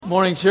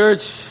Morning,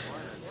 church.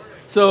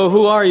 So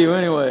who are you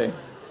anyway?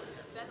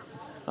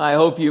 I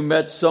hope you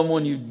met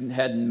someone you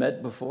hadn't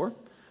met before.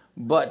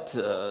 But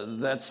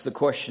that's the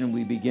question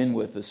we begin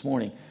with this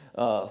morning.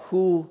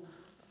 Who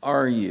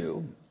are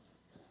you?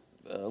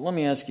 Let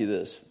me ask you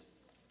this.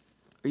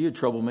 Are you a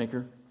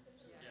troublemaker?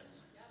 Yes.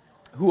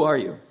 Who are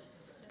you?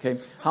 Okay.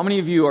 How many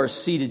of you are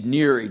seated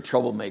near a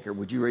troublemaker?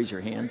 Would you raise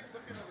your hand?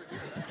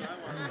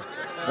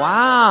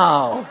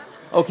 Wow.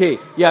 Okay,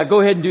 yeah, go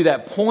ahead and do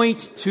that.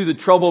 Point to the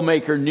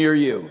troublemaker near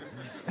you.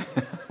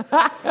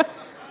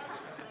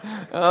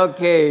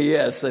 Okay,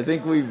 yes, I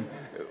think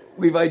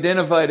we've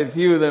identified a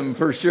few of them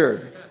for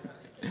sure.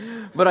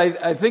 But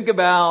I think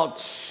about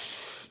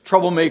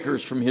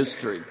troublemakers from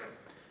history.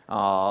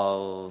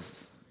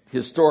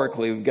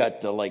 Historically, we've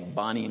got like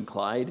Bonnie and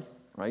Clyde,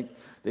 right?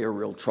 They are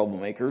real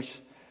troublemakers.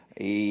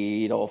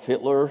 Adolf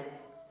Hitler,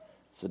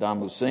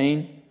 Saddam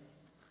Hussein,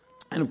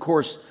 and of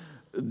course,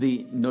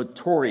 the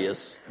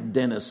notorious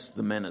Dennis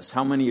the Menace.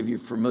 How many of you are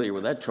familiar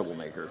with that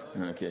troublemaker?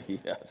 Okay, yeah,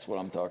 that's what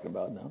I'm talking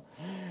about now.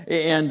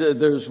 And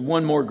there's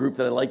one more group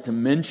that I'd like to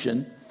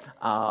mention.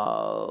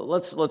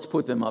 Let's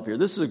put them up here.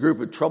 This is a group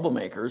of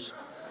troublemakers.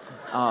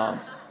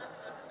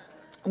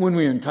 When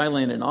we were in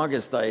Thailand in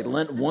August, I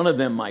lent one of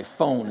them my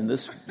phone, and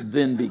this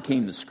then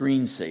became the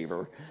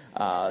screensaver.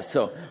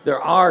 So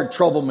there are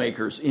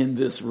troublemakers in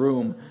this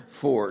room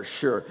for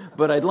sure.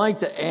 But I'd like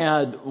to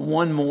add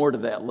one more to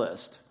that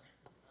list.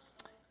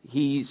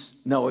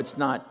 No, it's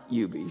not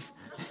you, Beef.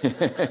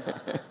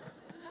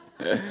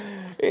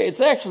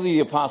 It's actually the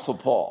Apostle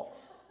Paul.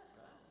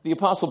 The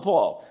Apostle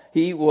Paul.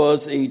 He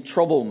was a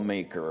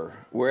troublemaker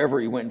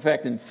wherever he went. In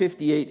fact, in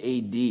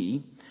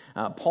 58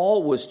 AD,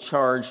 Paul was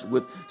charged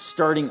with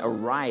starting a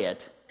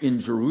riot in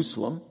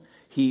Jerusalem.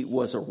 He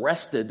was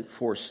arrested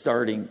for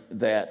starting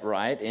that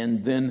riot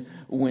and then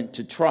went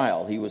to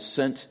trial. He was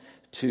sent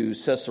to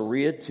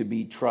Caesarea to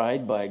be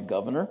tried by a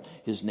governor.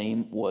 His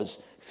name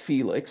was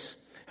Felix.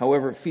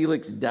 However,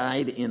 Felix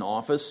died in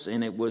office,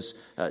 and it was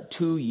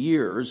 2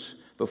 years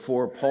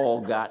before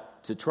Paul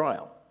got to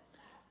trial.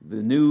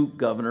 The new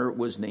governor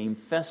was named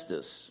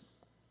Festus.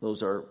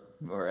 Those are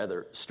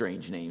rather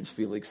strange names,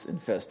 Felix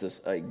and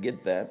Festus. I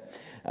get that.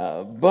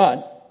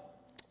 But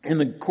in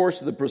the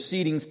course of the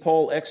proceedings,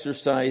 Paul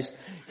exercised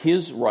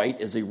his right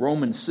as a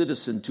Roman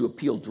citizen to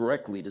appeal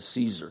directly to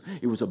Caesar.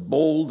 It was a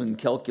bold and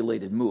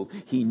calculated move.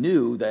 He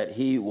knew that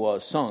he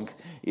was sunk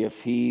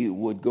if he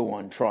would go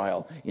on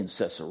trial in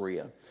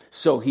Caesarea.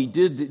 So he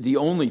did the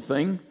only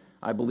thing,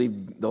 I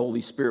believe the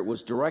Holy Spirit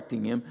was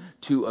directing him,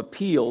 to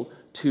appeal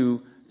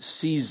to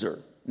Caesar.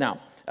 Now,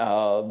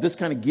 this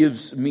kind of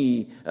gives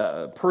me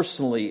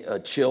personally a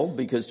chill,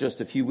 because just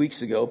a few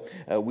weeks ago,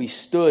 we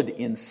stood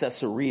in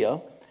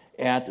Caesarea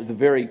at the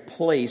very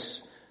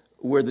place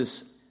where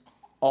this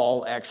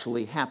all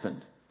actually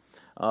happened.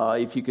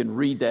 If you can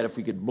read that, if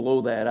we could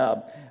blow that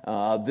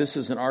up, this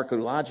is an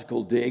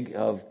archaeological dig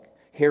of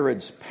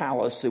Herod's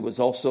palace. It was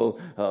also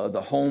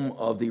the home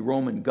of the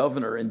Roman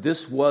governor, and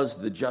this was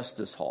the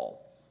justice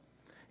hall.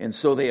 And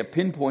so they have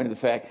pinpointed the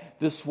fact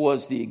this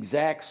was the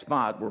exact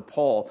spot where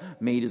Paul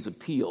made his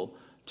appeal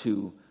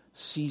to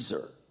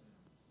Caesar.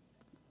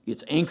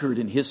 It's anchored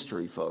in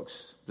history,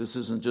 folks. This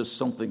isn't just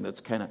something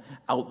that's kind of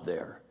out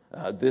there.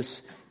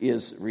 This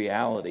is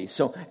reality.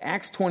 So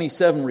Acts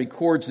 27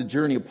 records the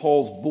journey of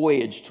Paul's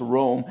voyage to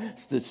Rome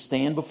to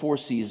stand before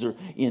Caesar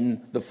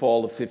in the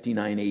fall of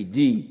 59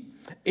 AD.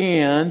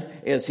 And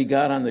as he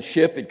got on the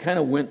ship, it kind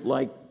of went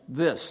like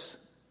this.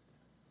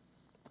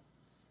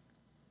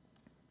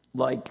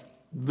 Like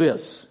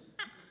this.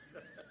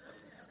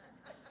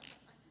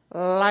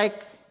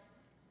 Like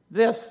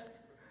this.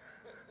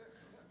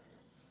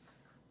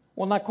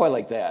 Well, not quite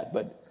like that,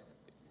 but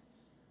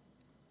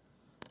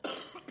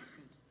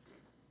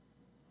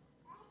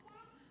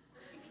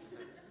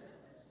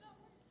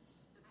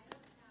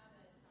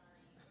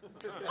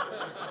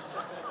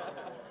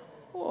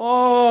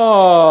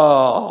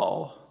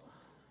oh,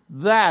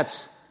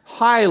 that's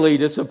highly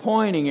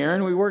disappointing,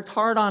 Aaron. We worked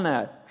hard on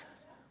that.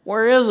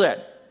 Where is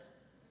it?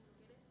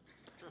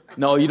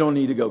 No, you don't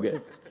need to go get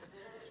it.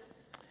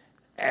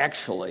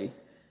 Actually,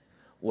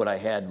 what I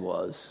had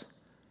was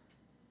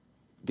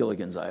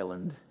Gilligan's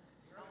Island.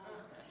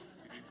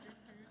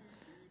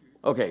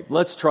 Okay,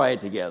 let's try it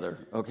together,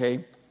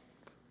 okay?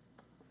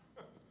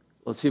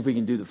 Let's see if we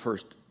can do the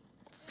first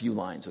few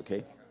lines,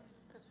 okay?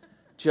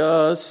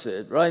 Just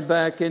sit right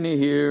back and you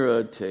hear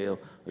a tale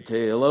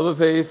of a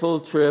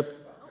faithful trip.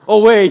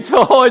 Oh, wait,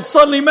 it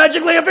suddenly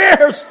magically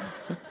appears.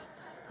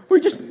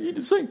 We just need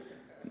to sing.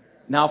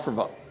 Now for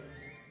vote.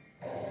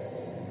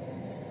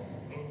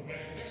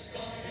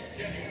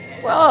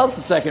 Well, it's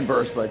the second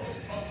verse, but...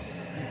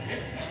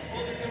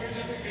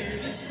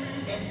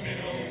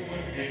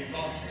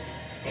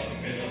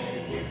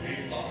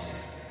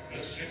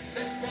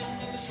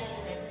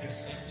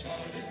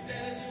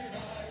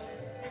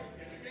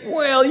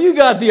 Well, you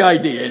got the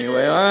idea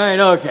anyway. All right,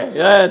 okay.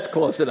 That's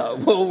close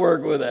enough. We'll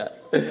work with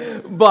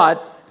that.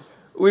 But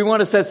we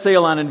want to set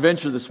sail on an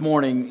adventure this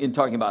morning in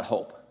talking about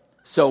hope.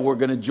 So we're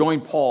going to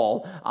join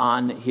Paul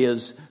on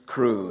his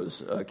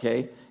cruise,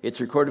 okay? It's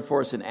recorded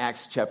for us in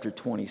Acts chapter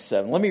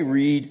 27. Let me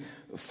read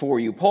for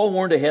you. Paul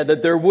warned ahead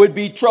that there would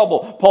be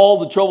trouble. Paul,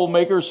 the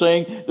troublemaker,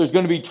 saying there's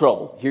going to be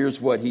trouble. Here's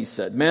what he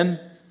said. Men,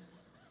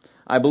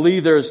 I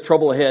believe there is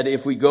trouble ahead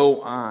if we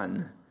go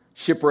on.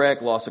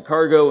 Shipwreck, loss of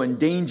cargo, and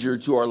danger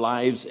to our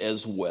lives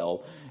as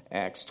well.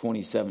 Acts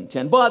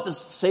 27:10. But the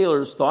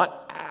sailors thought,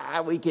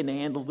 we can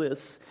handle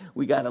this.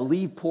 We got to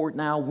leave port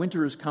now.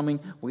 Winter is coming.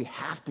 We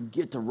have to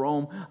get to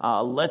Rome.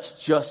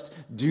 Let's just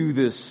do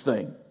this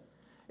thing.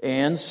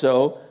 And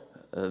so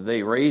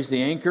they raised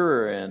the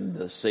anchor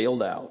and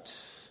sailed out.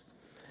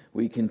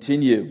 We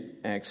continue,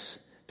 Acts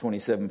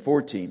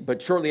 27:14.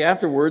 But shortly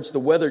afterwards, the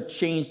weather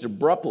changed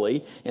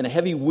abruptly, and a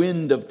heavy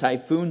wind of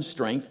typhoon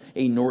strength,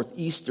 a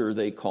northeaster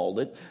they called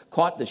it,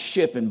 caught the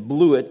ship and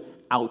blew it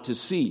out to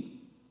sea.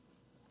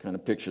 Kind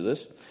of picture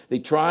this. They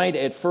tried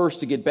at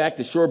first to get back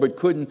to shore, but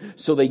couldn't,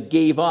 so they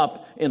gave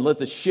up and let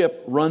the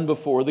ship run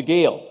before the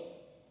gale.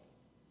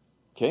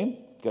 Okay?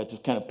 Got this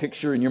kind of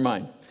picture in your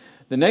mind.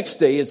 The next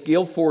day, as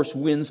gale force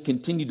winds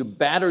continued to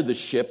batter the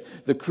ship,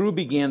 the crew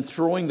began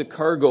throwing the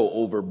cargo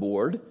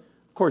overboard.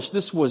 Of course,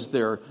 this was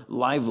their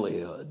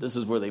livelihood. This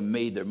is where they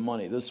made their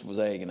money. This was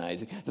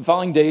agonizing. The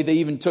following day, they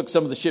even took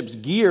some of the ship's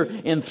gear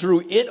and threw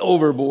it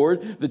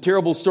overboard. The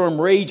terrible storm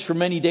raged for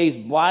many days,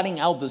 blotting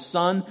out the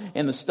sun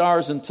and the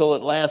stars until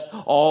at last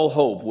all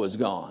hope was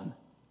gone.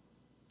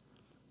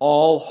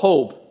 All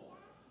hope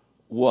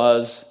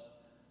was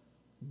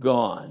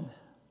gone.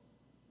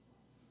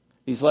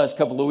 These last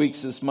couple of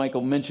weeks, as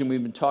Michael mentioned,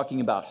 we've been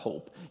talking about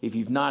hope. If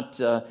you've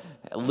not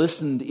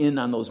listened in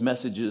on those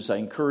messages, I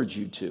encourage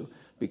you to,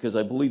 because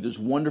I believe there's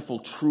wonderful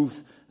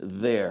truth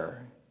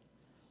there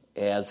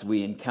as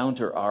we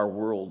encounter our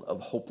world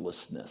of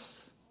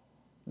hopelessness.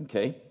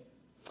 Okay?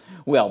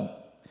 Well,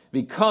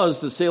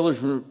 because the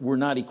sailors were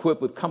not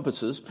equipped with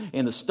compasses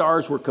and the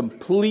stars were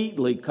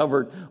completely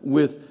covered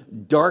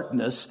with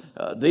darkness,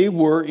 they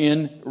were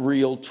in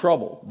real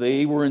trouble.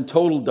 They were in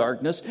total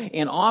darkness.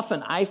 And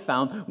often I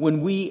found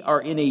when we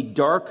are in a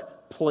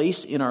dark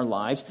place in our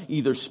lives,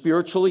 either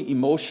spiritually,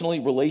 emotionally,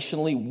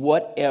 relationally,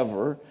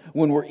 whatever,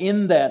 when we're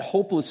in that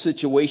hopeless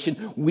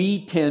situation,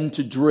 we tend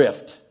to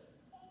drift.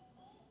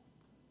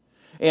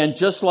 And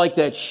just like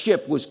that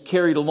ship was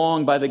carried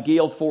along by the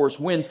gale force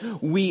winds,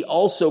 we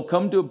also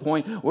come to a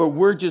point where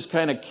we're just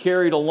kind of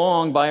carried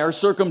along by our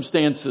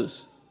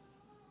circumstances.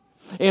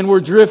 And we're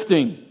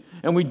drifting,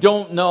 and we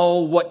don't know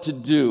what to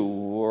do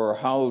or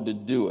how to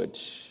do it.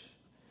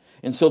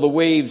 And so the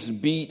waves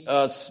beat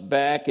us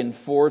back and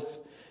forth,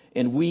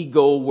 and we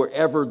go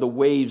wherever the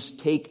waves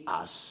take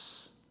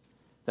us.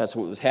 That's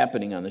what was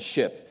happening on the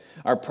ship.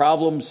 Our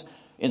problems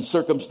and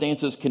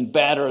circumstances can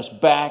batter us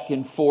back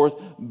and forth,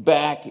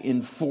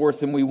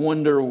 and we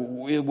wonder,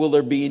 will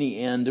there be any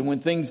end? And when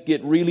things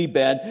get really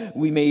bad,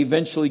 we may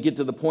eventually get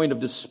to the point of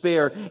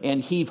despair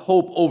and heave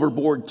hope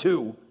overboard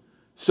too.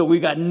 So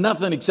we got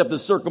nothing except the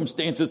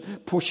circumstances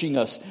pushing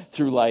us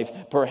through life.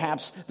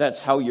 Perhaps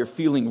that's how you're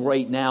feeling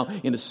right now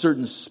in a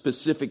certain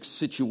specific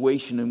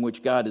situation in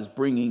which God is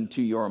bringing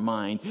to your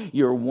mind.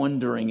 You're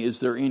wondering,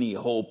 is there any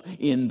hope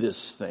in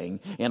this thing?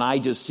 And I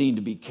just seem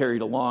to be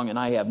carried along and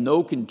I have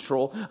no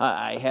control.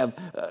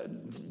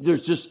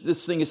 There's just,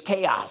 this thing is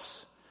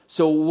chaos.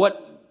 So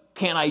what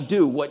can I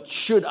do? What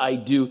should I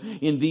do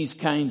in these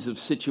kinds of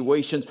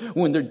situations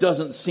when there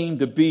doesn't seem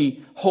to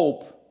be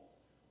hope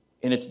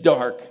and it's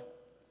dark?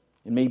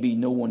 And maybe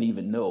no one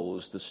even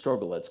knows the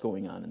struggle that's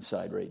going on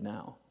inside right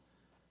now,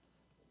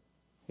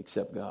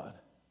 except God.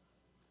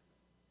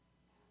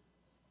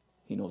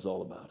 He knows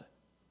all about it.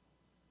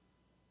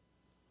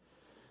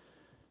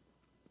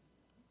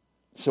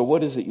 So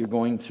what is it you're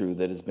going through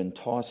that has been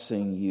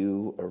tossing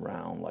you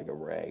around like a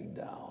rag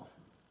doll?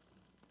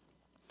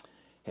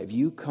 Have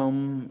you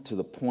come to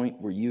the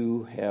point where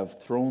you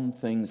have thrown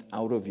things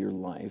out of your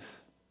life?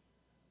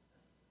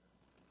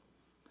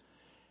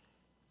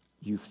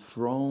 You've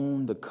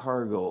thrown the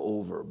cargo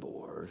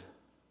overboard,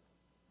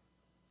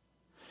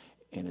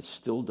 and it's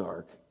still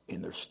dark,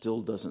 and there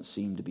still doesn't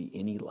seem to be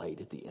any light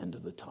at the end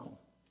of the tunnel.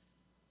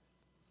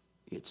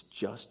 It's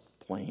just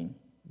plain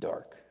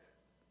dark.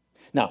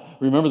 Now,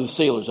 remember the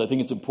sailors. I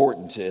think it's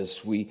important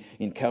as we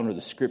encounter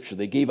the Scripture.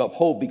 They gave up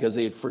hope because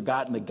they had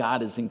forgotten that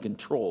God is in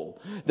control.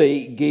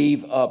 They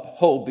gave up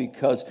hope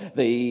because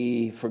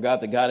they forgot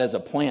that God has a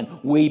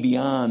plan way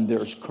beyond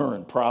their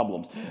current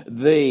problems.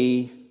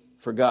 They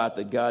forgot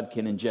that God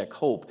can inject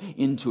hope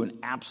into an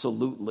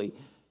absolutely,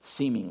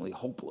 seemingly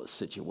hopeless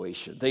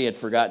situation. They had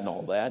forgotten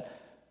all that.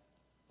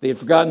 They had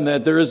forgotten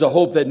that there is a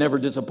hope that never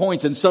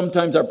disappoints, and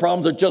sometimes our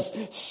problems are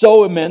just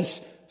so immense,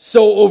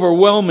 so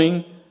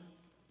overwhelming,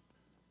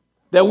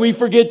 that we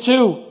forget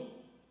too.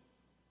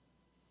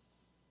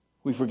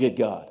 We forget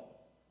God.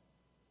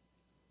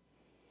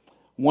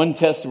 One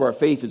test of our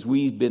faith, as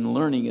we've been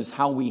learning, is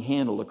how we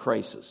handle a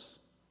crisis.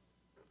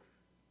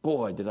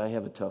 Boy, did I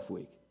have a tough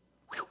week.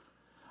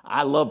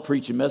 I love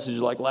preaching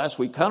messages like last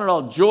week. Count it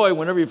all joy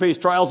whenever you face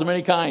trials of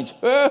many kinds.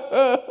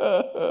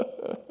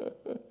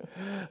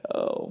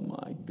 Oh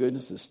my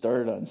goodness, it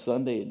started on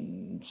Sunday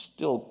and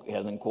still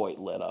hasn't quite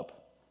let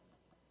up.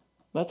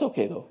 That's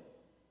okay, though.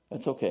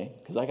 That's okay,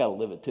 because I got to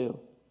live it too.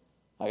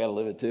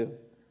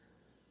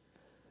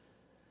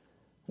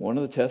 One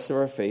of the tests of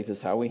our faith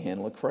is how we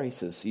handle a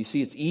crisis. You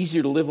see, it's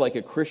easier to live like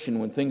a Christian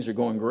when things are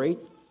going great.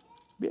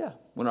 Yeah,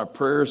 when our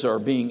prayers are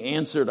being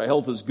answered, our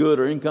health is good,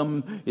 our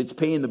income, it's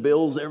paying the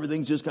bills,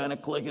 everything's just kind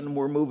of clicking, and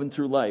we're moving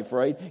through life,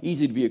 right?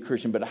 Easy to be a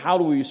Christian, but how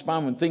do we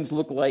respond when things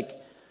look like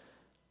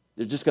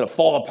they're just going to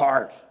fall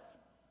apart?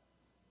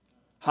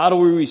 How do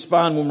we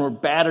respond when we're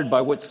battered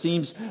by what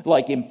seems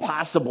like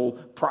impossible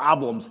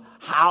problems?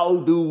 How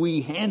do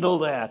we handle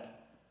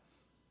that?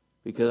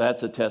 Because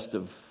that's a test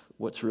of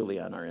what's really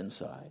on our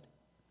inside.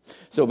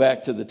 So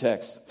back to the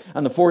text.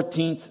 On the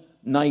 14th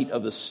night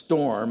of the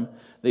storm,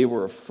 they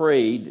were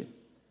afraid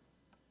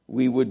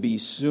we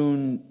would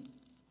soon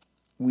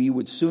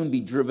be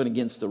driven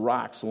against the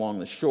rocks along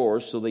the shore,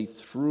 so they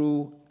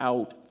threw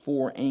out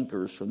 4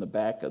 anchors from the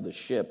back of the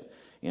ship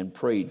and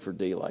prayed for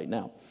daylight.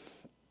 Now,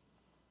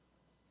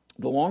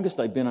 the longest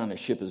I've been on a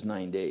ship is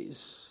 9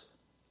 days.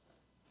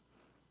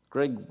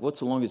 Greg, what's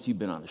the longest you've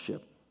been on a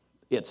ship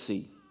at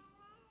sea?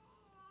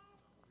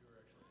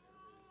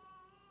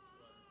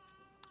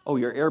 Oh,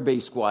 your Air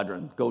Base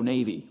Squadron. Go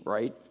Navy,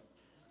 right?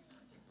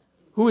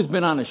 Who has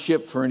been on a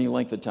ship for any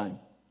length of time?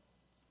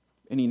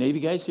 Any Navy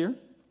guys here?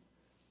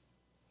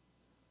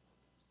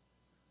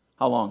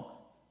 How long?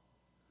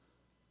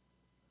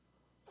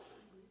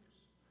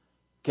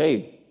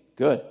 Okay,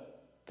 good.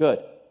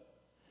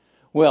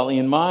 Well,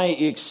 in my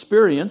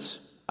experience,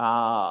 being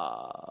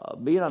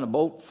on a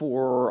boat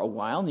for a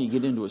while and you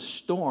get into a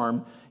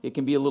storm, it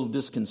can be a little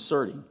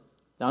disconcerting.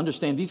 Now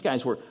understand, these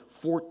guys were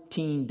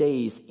 14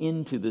 days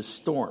into this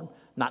storm,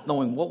 not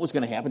knowing what was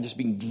going to happen, just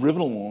being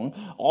driven along.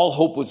 All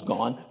hope was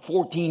gone,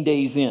 14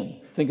 days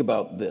in. Think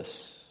about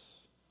this.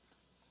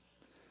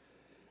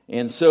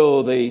 And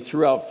so they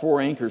threw out 4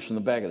 anchors from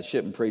the back of the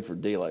ship and prayed for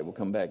daylight. We'll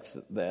come back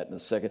to that in a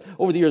second.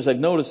 Over the years, I've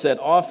noticed that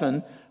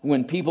often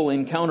when people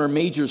encounter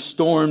major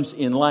storms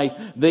in life,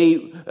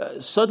 they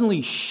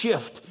suddenly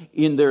shift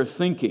in their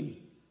thinking,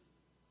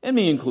 and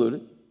me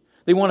included.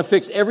 They want to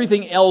fix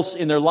everything else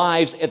in their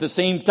lives at the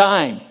same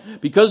time.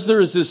 Because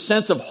there is this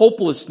sense of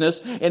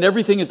hopelessness and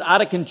everything is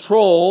out of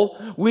control,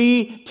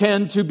 we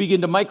tend to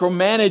begin to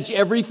micromanage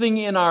everything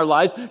in our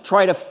lives,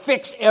 try to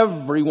fix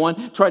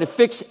everyone, try to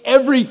fix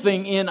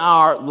everything in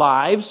our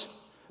lives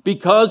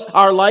because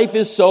our life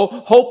is so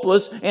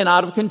hopeless and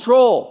out of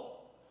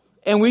control.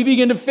 And we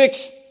begin to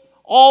fix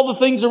all the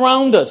things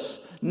around us.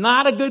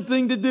 Not a good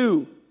thing to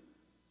do.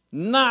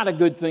 Not a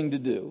good thing to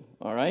do,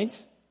 all right?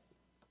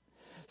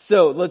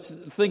 So let's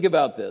think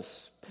about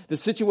this. The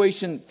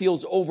situation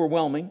feels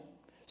overwhelming,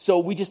 so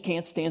we just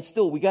can't stand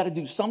still. We got to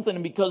do something,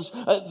 and because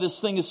this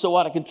thing is so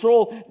out of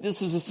control,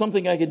 this is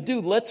something I can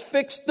do. Let's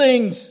fix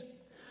things.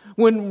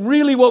 When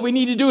really what we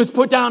need to do is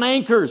put down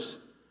anchors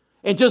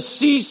and just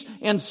cease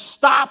and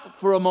stop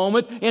for a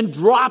moment and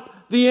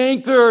drop the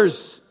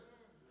anchors.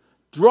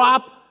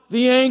 Drop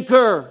the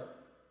anchor.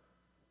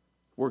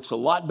 Works a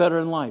lot better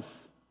in life,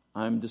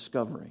 I'm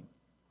discovering,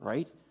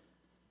 right?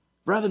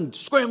 Rather than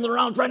scrambling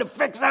around trying to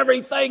fix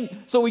everything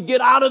so we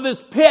get out of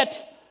this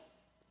pit,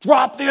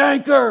 drop the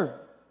anchor.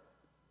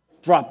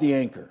 Drop the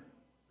anchor.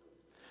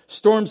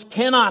 Storms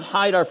cannot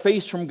hide our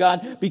face from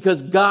God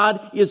because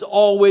God is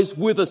always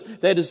with us.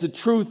 That is the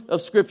truth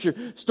of Scripture.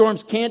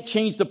 Storms can't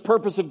change the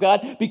purpose of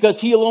God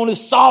because He alone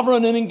is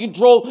sovereign and in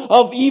control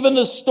of even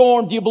the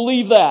storm. Do you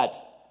believe that?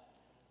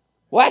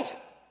 What?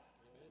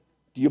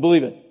 Do you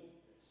believe it?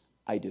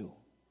 I do.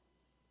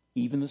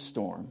 Even the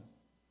storm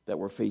that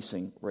we're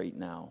facing right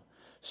now.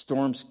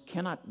 Storms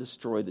cannot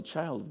destroy the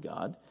child of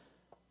God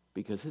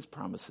because His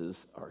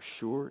promises are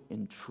sure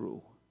and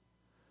true.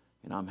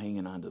 And I'm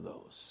hanging on to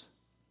those.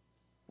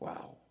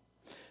 Wow.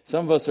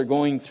 Some of us are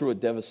going through a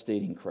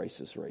devastating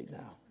crisis right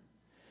now.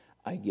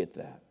 I get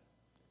that.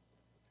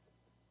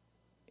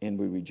 And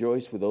we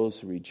rejoice with those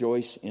who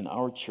rejoice. In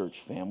our church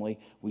family,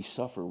 we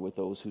suffer with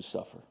those who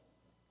suffer.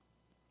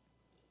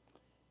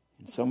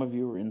 And some of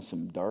you are in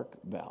some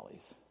dark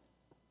valleys.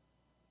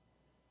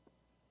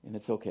 And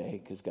it's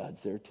okay, because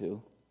God's there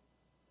too.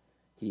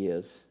 He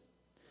is.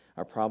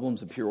 Our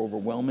problems appear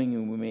overwhelming,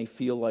 and we may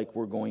feel like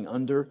we're going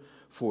under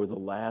for the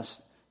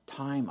last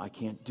time. I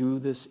can't do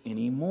this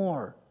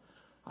anymore.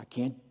 I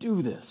can't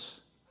do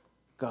this.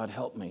 God,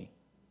 help me.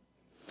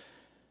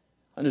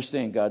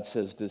 Understand, God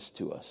says this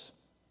to us.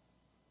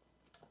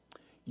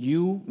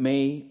 You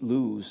may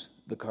lose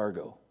the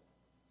cargo.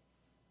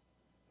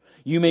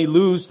 You may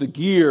lose the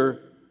gear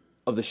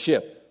of the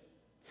ship.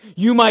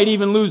 You might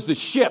even lose the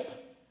ship.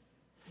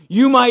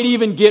 You might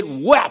even get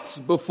wet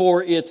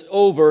before it's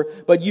over,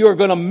 but you're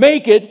going to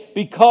make it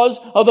because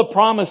of the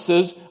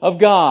promises of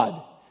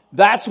God.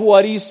 That's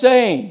what He's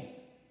saying.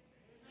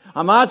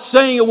 I'm not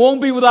saying it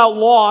won't be without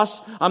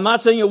loss. I'm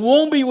not saying it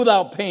won't be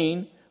without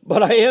pain,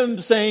 but I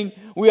am saying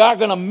we are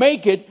going to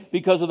make it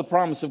because of the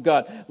promise of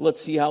God. Let's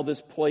see how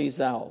this plays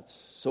out.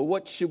 So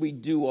what should we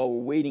do while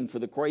we're waiting for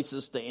the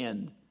crisis to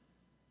end?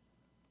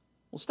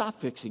 Well,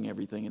 stop fixing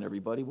everything and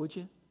everybody, would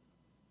you?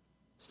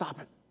 Stop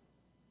it.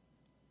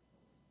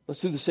 Let's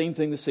do the same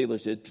thing the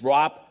sailors did.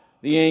 Drop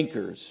the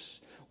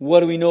anchors. What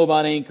do we know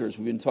about anchors?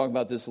 We've been talking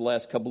about this the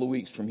last couple of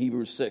weeks from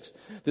Hebrews 6.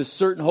 This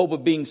certain hope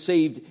of being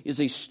saved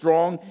is a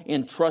strong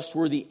and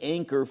trustworthy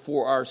anchor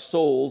for our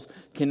souls,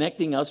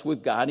 connecting us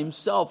with God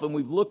Himself. And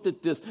we've looked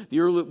at this.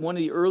 One of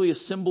the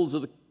earliest symbols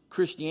of the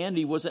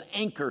Christianity was an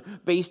anchor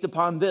based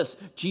upon this.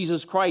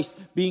 Jesus Christ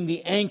being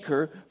the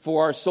anchor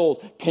for our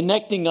souls,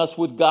 connecting us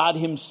with God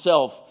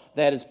Himself.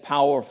 That is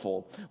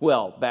powerful.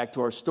 Well, back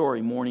to our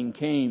story. Morning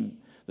came.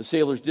 The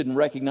sailors didn't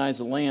recognize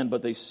the land,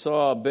 but they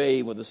saw a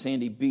bay with a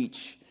sandy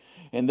beach.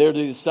 And there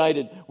they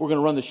decided, we're going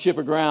to run the ship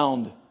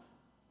aground.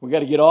 We got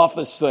to get off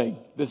this thing.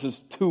 This is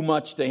too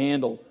much to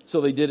handle.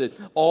 So they did it.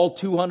 All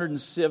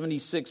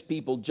 276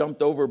 people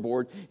jumped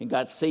overboard and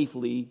got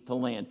safely to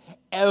land.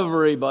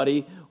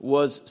 Everybody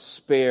was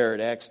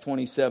spared. Acts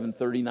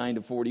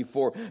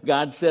 27:39-44.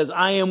 God says,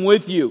 I am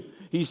with you.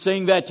 He's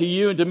saying that to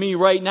you and to me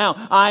right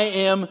now. I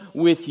am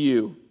with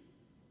you.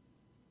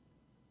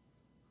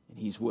 And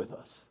He's with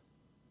us.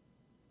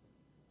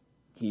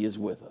 He is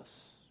with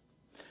us.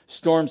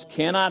 Storms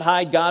cannot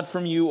hide God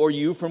from you or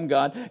you from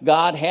God.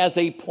 God has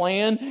a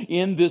plan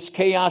in this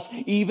chaos.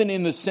 Even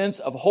in the sense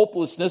of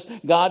hopelessness,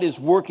 God is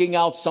working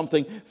out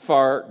something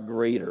far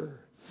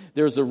greater.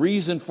 There's a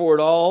reason for it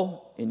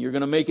all, and you're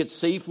going to make it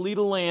safely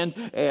to land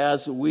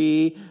as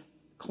we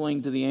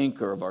cling to the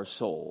anchor of our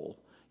soul.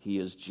 He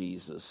is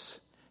Jesus.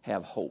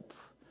 Have hope.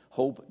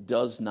 Hope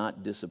does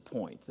not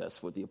disappoint.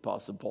 That's what the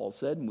Apostle Paul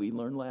said, and we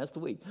learned last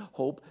week.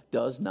 Hope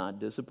does not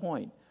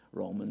disappoint.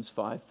 Romans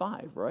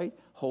 5:5, right?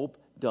 Hope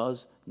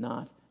does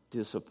not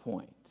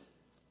disappoint.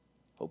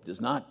 Hope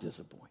does not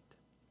disappoint.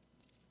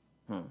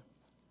 Now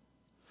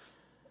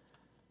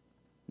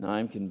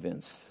I'm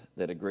convinced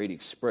that a great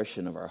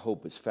expression of our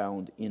hope is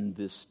found in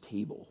this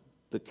table,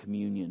 the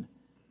communion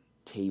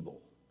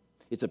table.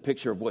 It's a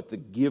picture of what the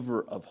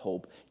giver of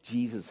hope,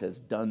 Jesus, has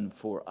done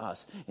for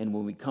us. And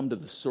when we come to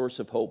the source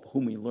of hope,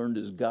 whom we learned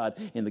is God,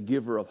 and the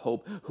giver of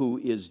hope, who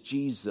is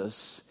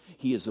Jesus,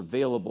 He is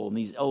available. And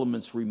these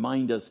elements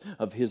remind us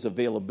of His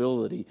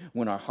availability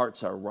when our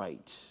hearts are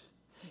right.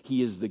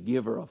 He is the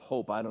giver of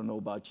hope. I don't know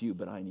about you,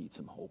 but I need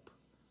some hope.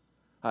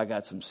 I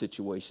got some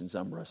situations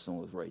I'm wrestling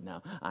with right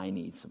now. I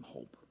need some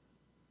hope.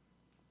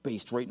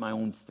 Based right in my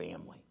own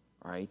family,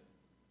 right?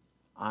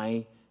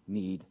 I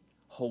need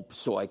hope.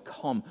 So I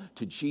come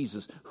to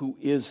Jesus, who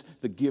is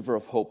the giver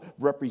of hope,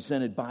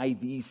 represented by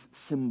these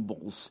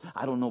symbols.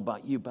 I don't know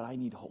about you, but I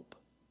need hope.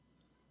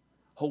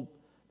 Hope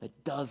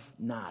that does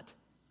not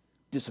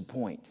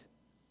disappoint.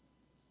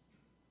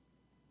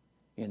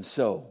 And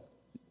so,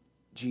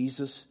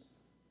 Jesus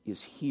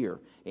is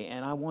here.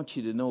 And I want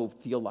you to know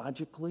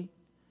theologically,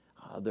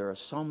 there are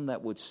some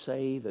that would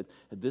say that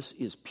this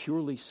is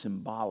purely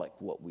symbolic,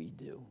 what we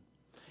do.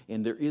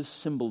 And there is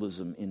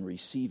symbolism in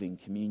receiving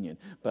communion.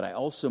 But I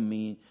also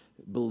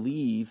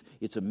believe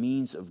it's a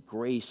means of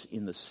grace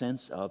in the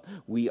sense of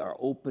we are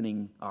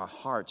opening our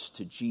hearts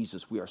to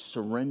Jesus. We are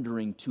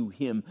surrendering to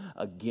Him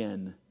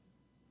again.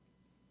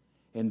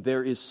 And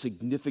there is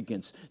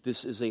significance.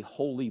 This is a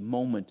holy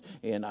moment.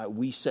 And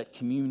we set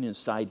communion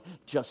aside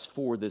just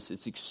for this.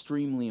 It's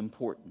extremely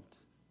important.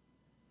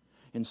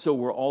 And so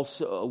we're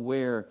also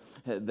aware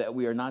that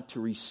we are not to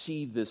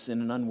receive this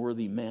in an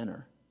unworthy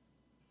manner.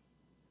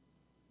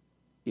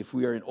 If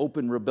we are in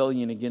open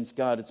rebellion against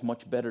God, it's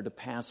much better to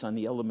pass on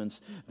the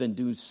elements than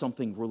do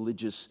something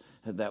religious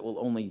that will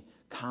only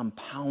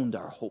compound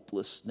our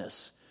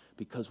hopelessness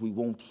because we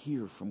won't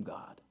hear from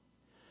God.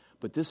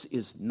 But this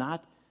is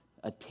not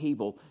a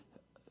table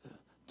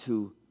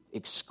to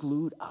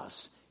exclude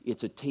us.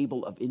 It's a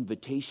table of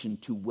invitation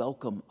to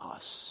welcome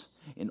us.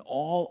 And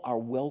all are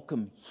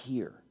welcome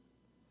here.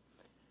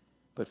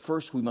 But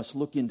first we must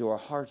look into our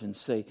heart and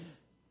say,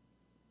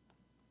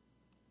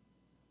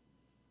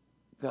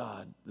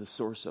 God, the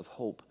source of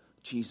hope,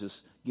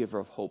 Jesus, giver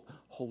of hope,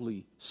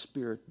 Holy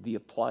Spirit, the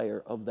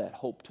applier of that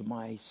hope to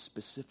my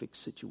specific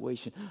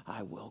situation,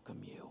 I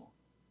welcome you.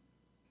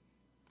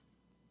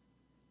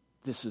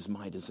 This is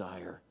my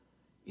desire,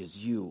 is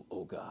you,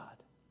 O God.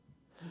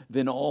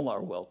 Then all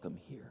are welcome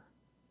here.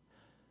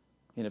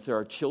 And if there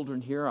are children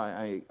here,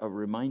 I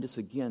remind us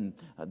again,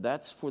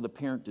 that's for the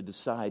parent to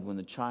decide when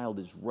the child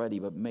is ready,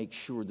 but make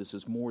sure this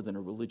is more than a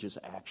religious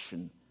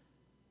action.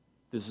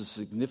 This is a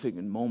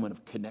significant moment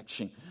of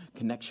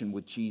connection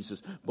with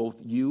Jesus. Both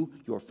you,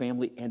 your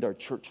family, and our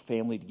church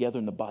family together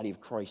in the body of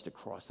Christ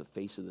across the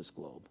face of this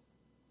globe.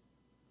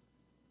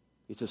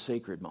 It's a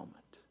sacred moment.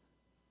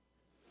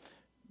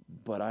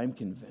 But I'm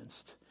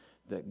convinced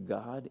that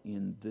God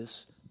in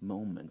this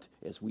moment,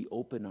 as we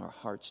open our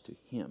hearts to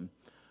Him,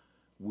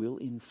 will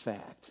in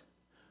fact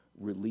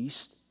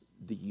release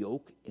the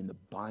yoke and the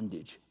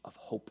bondage of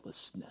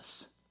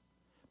hopelessness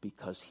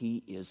because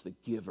He is the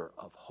giver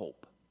of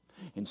hope.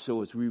 And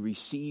so as we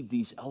receive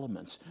these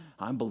elements,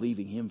 I'm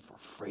believing Him for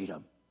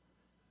freedom.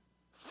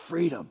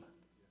 Freedom.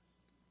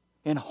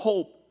 And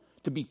hope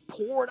to be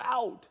poured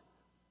out.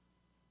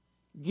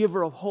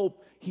 Giver of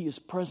hope, He is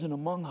present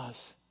among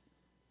us.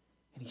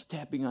 And He's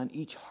tapping on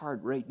each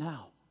heart right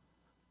now.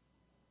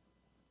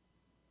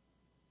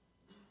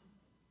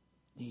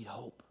 need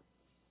hope,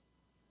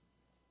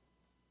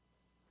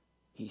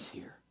 He's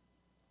here.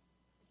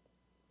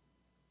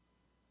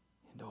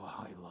 And oh,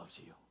 how He loves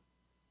you.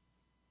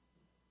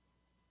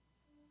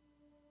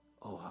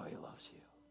 Oh, how He loves you.